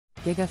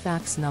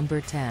Gigafacts number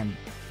 10.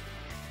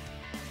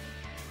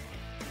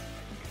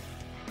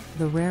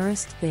 The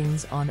rarest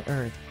things on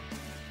Earth.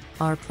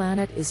 Our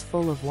planet is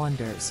full of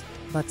wonders,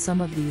 but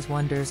some of these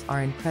wonders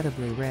are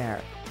incredibly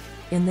rare.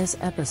 In this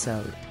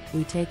episode,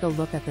 we take a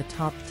look at the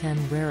top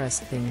 10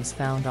 rarest things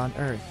found on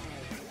Earth.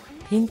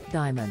 Pink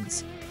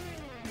diamonds.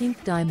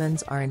 Pink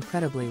diamonds are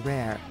incredibly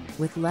rare,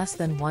 with less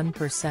than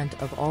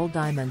 1% of all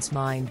diamonds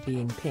mined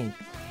being pink.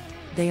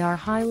 They are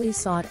highly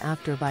sought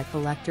after by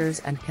collectors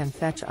and can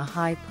fetch a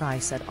high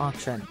price at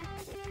auction.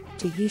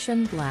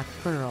 Tahitian black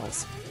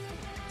pearls.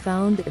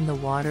 Found in the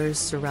waters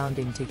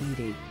surrounding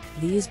Tahiti,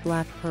 these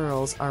black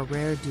pearls are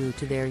rare due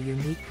to their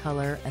unique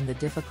color and the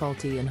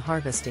difficulty in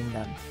harvesting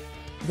them.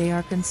 They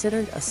are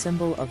considered a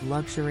symbol of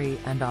luxury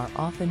and are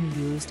often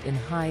used in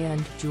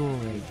high-end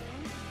jewelry.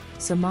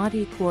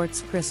 Samadhi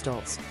quartz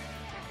crystals.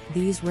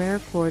 These rare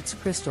quartz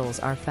crystals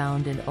are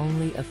found in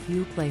only a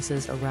few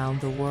places around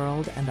the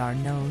world and are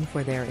known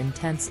for their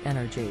intense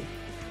energy.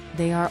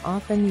 They are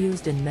often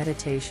used in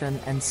meditation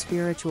and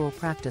spiritual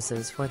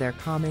practices for their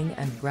calming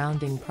and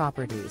grounding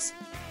properties.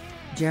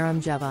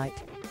 Jaramjavite.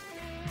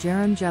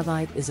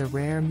 Jaramjavite is a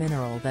rare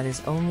mineral that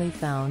is only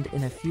found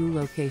in a few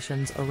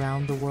locations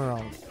around the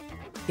world.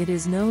 It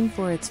is known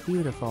for its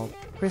beautiful,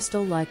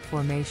 crystal-like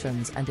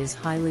formations and is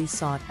highly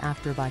sought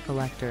after by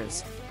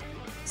collectors.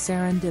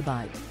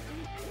 Serendipite.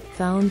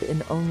 Found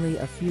in only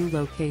a few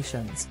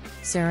locations,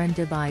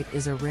 serendipite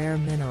is a rare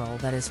mineral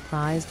that is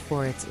prized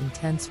for its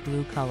intense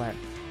blue color.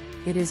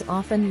 It is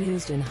often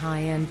used in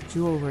high-end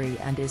jewelry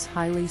and is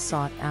highly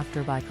sought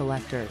after by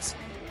collectors.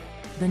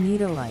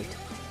 Benitoite.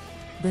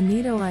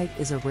 Benitoite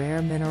is a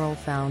rare mineral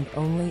found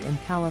only in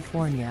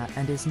California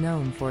and is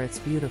known for its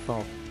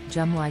beautiful,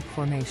 gem-like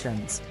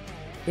formations.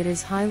 It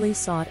is highly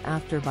sought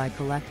after by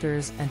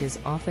collectors and is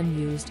often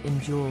used in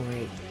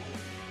jewelry.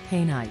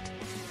 Painite.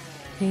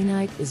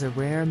 Painite is a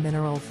rare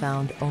mineral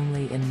found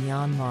only in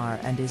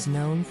Myanmar and is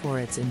known for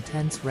its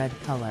intense red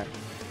color.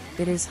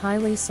 It is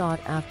highly sought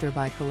after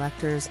by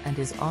collectors and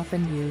is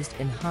often used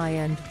in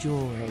high-end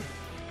jewelry.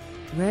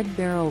 Red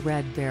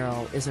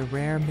beryl is a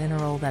rare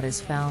mineral that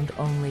is found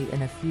only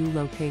in a few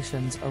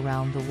locations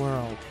around the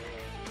world.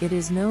 It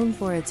is known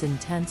for its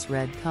intense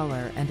red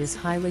color and is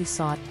highly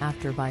sought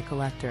after by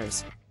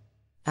collectors.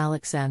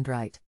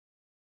 Alexandrite.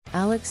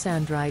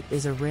 Alexandrite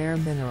is a rare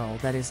mineral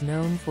that is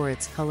known for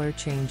its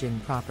color-changing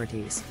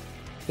properties.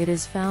 It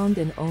is found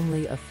in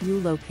only a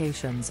few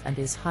locations and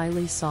is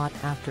highly sought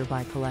after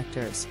by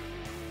collectors.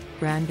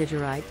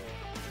 Grandigerite.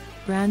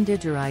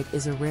 Grandigerite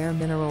is a rare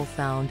mineral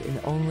found in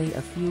only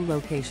a few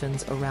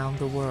locations around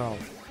the world.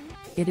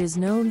 It is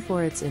known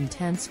for its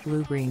intense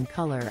blue-green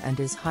color and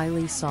is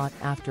highly sought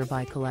after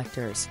by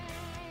collectors.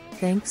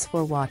 Thanks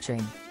for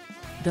watching.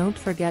 Don't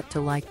forget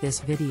to like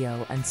this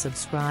video and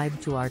subscribe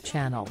to our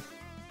channel.